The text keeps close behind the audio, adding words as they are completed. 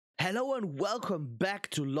Hello and welcome back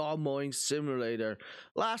to Lawn Mowing Simulator.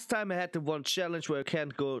 Last time I had the one challenge where I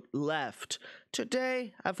can't go left.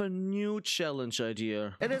 Today I have a new challenge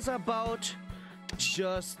idea. It is about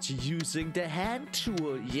just using the hand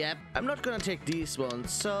tool. Yep, I'm not gonna take these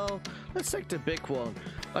ones, so let's take the big one.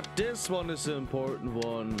 But this one is the important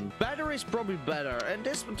one. Battery's probably better, and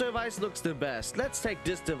this device looks the best. Let's take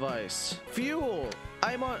this device. Fuel.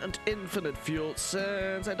 I'm on infinite fuel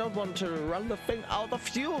since I don't want to run the thing out of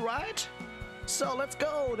fuel, right? So let's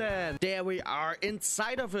go then. There we are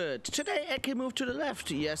inside of it. Today I can move to the left.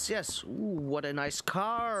 Yes, yes. Ooh, what a nice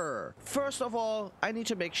car. First of all, I need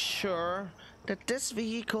to make sure that this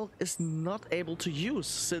vehicle is not able to use.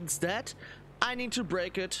 Since that, I need to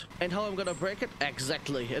break it. And how I'm gonna break it?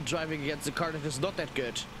 Exactly. And driving against the car that is not that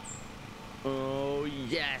good. Oh,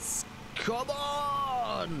 yes. Come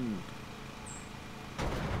on.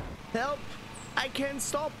 Help! I can't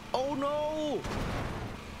stop! Oh no!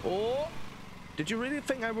 Oh! Did you really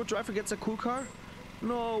think I would drive against a cool car?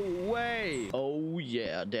 No way! Oh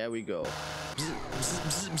yeah, there we go.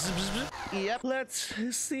 Yep, let's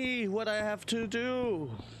see what I have to do.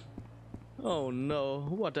 Oh no,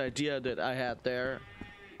 what idea did I have there?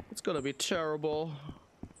 It's gonna be terrible.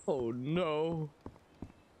 Oh no.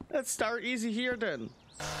 Let's start easy here then.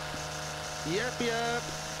 Yep.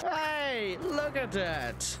 Hey, look at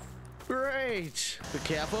that. Great. Be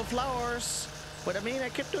careful, flowers. But I mean, I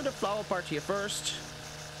could do the flower part here first.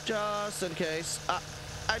 Just in case.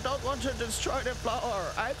 I don't want to destroy the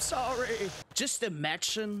flower. I'm sorry. Just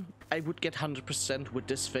imagine I would get 100% with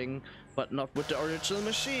this thing, but not with the original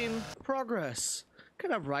machine. Progress.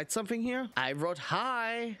 Can I write something here? I wrote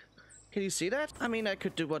hi. Can you see that? I mean, I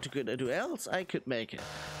could do what could I do else? I could make it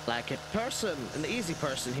like a person, an easy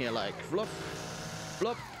person here, like flop,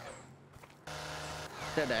 flop.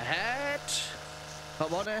 Then a hat.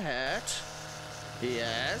 Come on, a hat.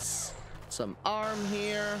 Yes. Some arm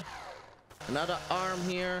here. Another arm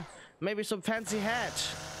here. Maybe some fancy hat.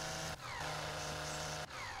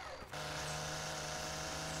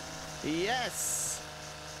 Yes.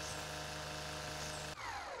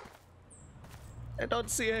 I don't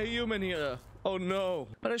see a human here. Oh no.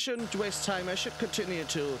 But I shouldn't waste time. I should continue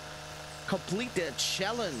to complete the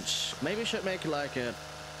challenge. Maybe I should make like a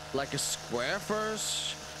square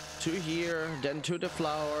first. To here, then to the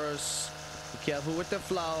flowers. Be careful with the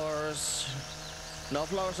flowers. No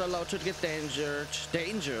flowers are allowed to get dangered.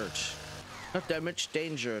 Not damaged,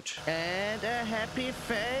 dangered. And a happy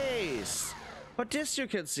face. But this you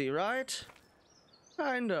can see, right?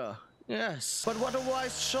 Kinda. Yes. But what a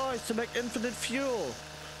wise choice to make infinite fuel.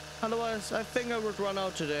 Otherwise, I think I would run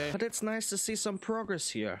out today. But it's nice to see some progress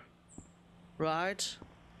here. Right?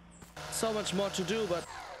 So much more to do, but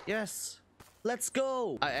yes. Let's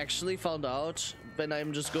go! I actually found out when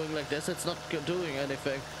I'm just going like this, it's not doing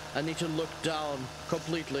anything. I need to look down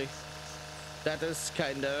completely. That is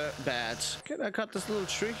kinda bad. Can I cut this little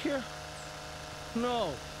tree here?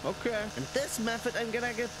 No. Okay. And this method I'm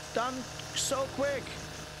gonna get done so quick.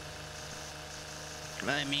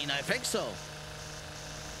 I mean, I think so.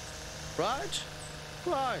 Right?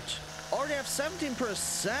 Right. Already have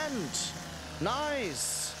 17%.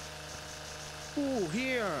 Nice. Ooh,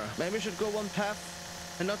 here. Maybe I should go one path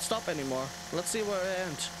and not stop anymore. Let's see where I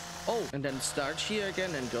end. Oh, and then start here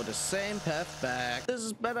again and go the same path back. This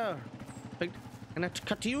is better. Can I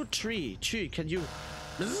cut you? Tree, can you?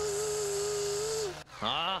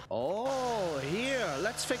 Ah. Oh, here.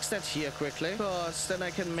 Let's fix that here quickly. Because then I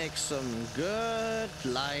can make some good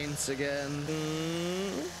lines again.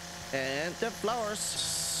 And the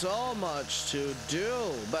flowers. So much to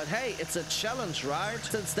do, but hey, it's a challenge, right?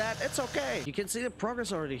 Since that, it's okay. You can see the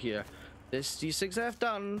progress already here. These things I've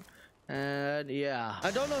done, and yeah, I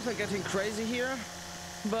don't know if I'm getting crazy here,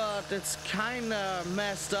 but it's kind of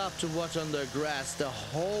messed up to watch on the grass the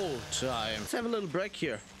whole time. Let's have a little break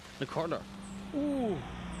here in the corner. Ooh,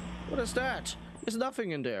 what is that? There's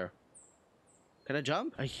nothing in there. Can I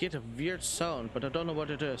jump? I hear the weird sound, but I don't know what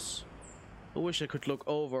it is. I wish I could look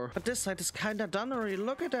over. But this side is kinda done already.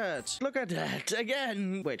 Look at that. Look at that.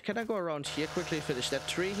 Again. Wait, can I go around here quickly, finish that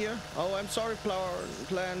tree here? Oh, I'm sorry,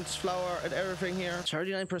 plants, flower, and everything here.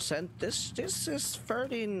 39%. This is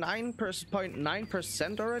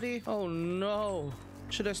 39.9% already? Oh no.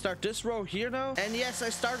 Should I start this row here now? And yes, I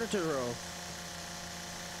started the row.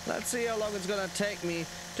 Let's see how long it's gonna take me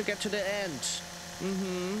to get to the end.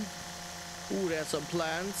 Ooh, there's some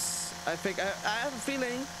plants. I think I have a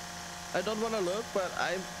feeling. I don't want to look, but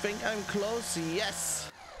I think I'm close.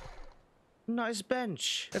 Yes. Nice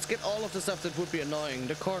bench. Let's get all of the stuff that would be annoying.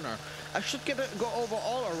 The corner. I should go over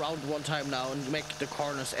all around one time now and make the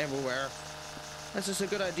corners everywhere. This is a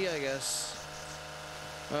good idea, I guess.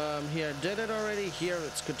 Here, did it already. Here,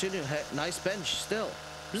 let's continue. Nice bench still.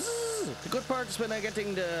 Bzzz. The good part is when I'm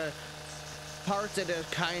getting the parts that are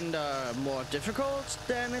kind of more difficult,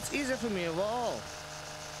 then it's easier for me of all.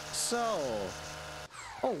 So,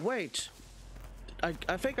 oh wait,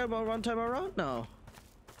 I think I'm on one time around now.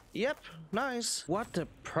 Yep, nice. What the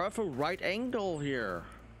perfect right angle here.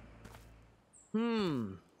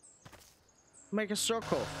 Make a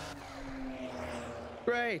circle.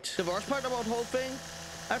 Great. The worst part about whole thing,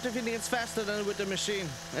 after feeling it's faster than with the machine,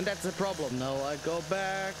 and that's the problem. Now I go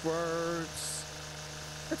backwards.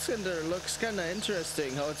 That's looks kinda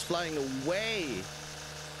interesting how it's flying away.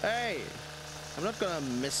 Hey, I'm not gonna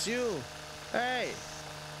miss you. Hey,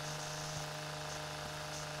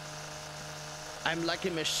 I'm like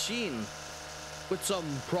a machine with some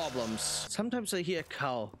problems. Sometimes I hear a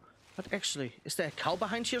cow, but actually, is there a cow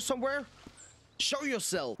behind here somewhere? Show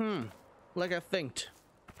yourself. Like I think.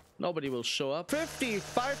 Nobody will show up.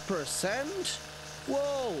 55%?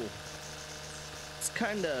 Whoa. It's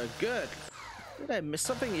kinda good. Did I miss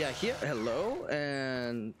something? Yeah, here. Hello.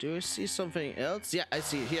 And do you see something else? Yeah, I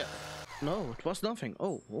see it here. No, it was nothing.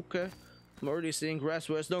 Oh, okay. I'm already seeing grass.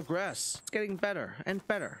 Where's no grass? It's getting better and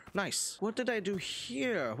better. Nice. What did I do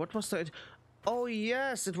here? What was that? Oh,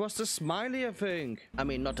 yes. It was the smiley, I think. I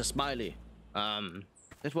mean, not the smiley.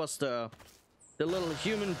 It was the little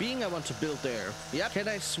human being I want to build there. Yep. Can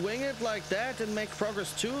I swing it like that and make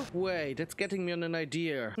progress too? Wait, that's getting me on an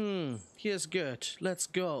idea. Here's good. Let's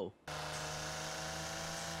go.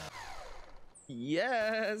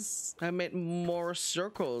 Yes. I made more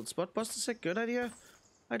circles. But was this a good idea?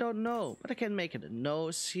 I don't know. But I can make it a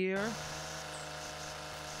nose here.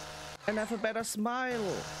 And have a better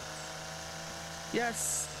smile.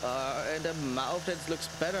 Yes. And a mouth that looks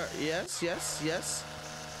better. Yes, yes, yes.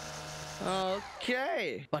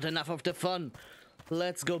 Okay, but enough of the fun.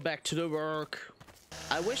 Let's go back to the work.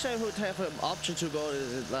 I wish I would have an option to go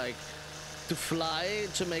like to fly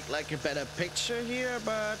to make like a better picture here,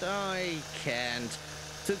 but I can't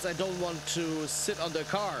since I don't want to sit on the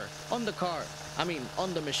car. I mean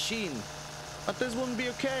on the machine. But this wouldn't be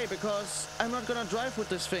okay because I'm not gonna drive with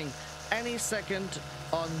this thing any second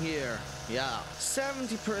on here. Yeah,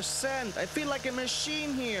 70%. I feel like a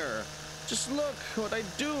machine here. Just look what I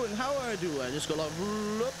do and how I do. I just go like,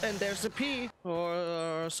 look, and there's a P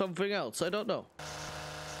or something else. I don't know.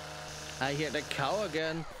 I hear the cow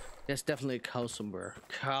again. There's definitely a cow somewhere.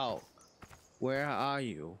 Cow, where are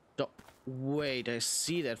you? Don't wait. I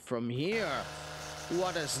see that from here.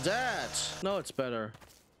 What is that? No, it's better.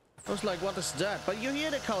 I was like, what is that? But you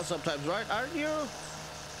hear the cow sometimes, right? Aren't you?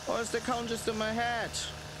 Or is the cow just in my head?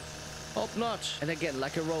 Hope not. And again,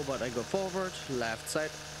 like a robot, I go forward, left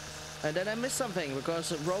side. And then I miss something,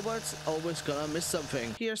 because robots always gonna miss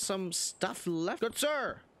something. Here's some stuff left. Good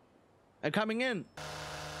sir! I'm coming in.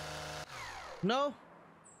 No?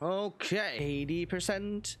 Okay.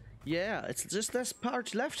 80%. Yeah, it's just this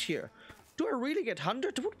part left here. Do I really get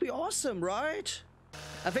 100? That would be awesome, right?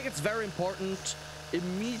 I think it's very important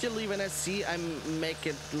immediately when I see I make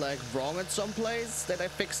it like wrong at some place that I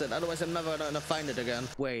fix it. Otherwise I'm never gonna find it again.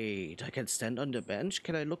 Wait, I can stand on the bench?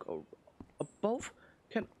 Can I look above?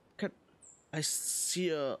 Can I see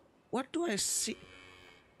a... What do I see?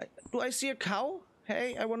 Do I see a cow?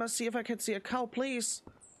 Hey, I wanna see if I can see a cow, please.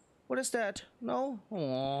 What is that? No?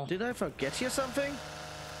 Aww. Did I forget here something?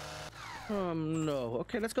 No.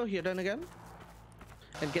 Okay, let's go here then again.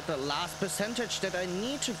 And get the last percentage that I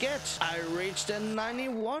need to get. I reached a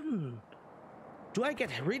 91. Do I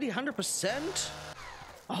get really 100%?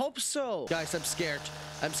 I hope so. Guys, I'm scared.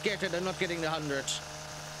 I'm scared that I'm not getting the 100.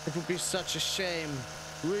 It would be such a shame.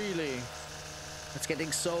 Really. It's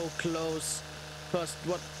getting so close. First,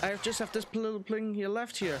 what I just have this little thing here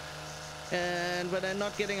left here. And when I'm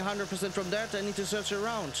not getting 100% from that, I need to search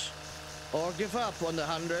around. Or give up on the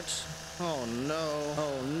 100. Oh no.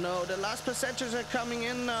 Oh no. The last percentages are coming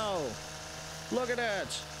in now. Look at that.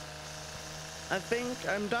 I think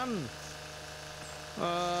I'm done.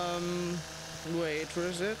 Wait, where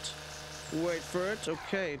is it? Wait for it.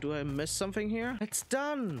 Okay, do I miss something here? It's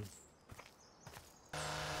done.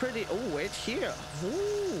 Pretty. Oh, wait, here.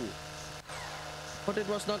 Ooh. But it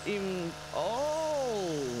was not even...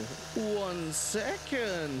 Oh, 1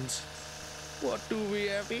 second. What do we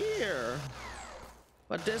have here?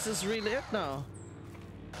 But this is really it now.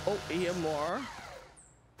 Oh, here more.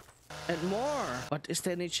 And more. But is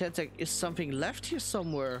there any chance there is something left here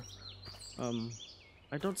somewhere?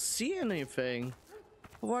 I don't see anything.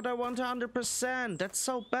 What I want 100%. That's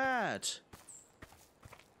so bad.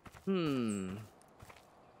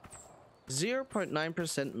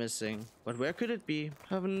 0.9% missing. But where could it be?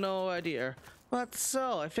 I have no idea. But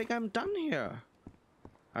so, I think I'm done here.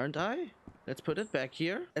 aren't I? Let's put it back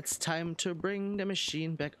here. It's time to bring the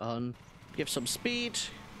machine back on. Give some speed.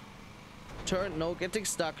 Turn. No, getting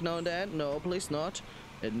stuck now and then. No, please not.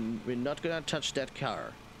 And we're not gonna touch that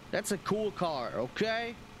car. That's a cool car,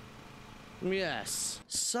 okay? Yes.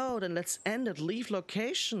 So then let's end it. Leave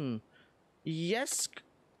location. Yes.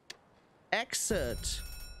 Exit.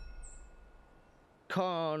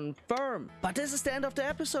 Confirm. But this is the end of the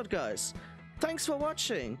episode, guys. Thanks for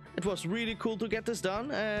watching. It was really cool to get this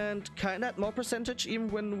done and kinda had more percentage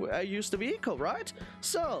even when I used the vehicle, right?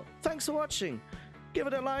 So, thanks for watching. Give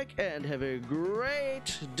it a like and have a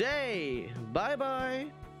great day. Bye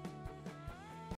bye.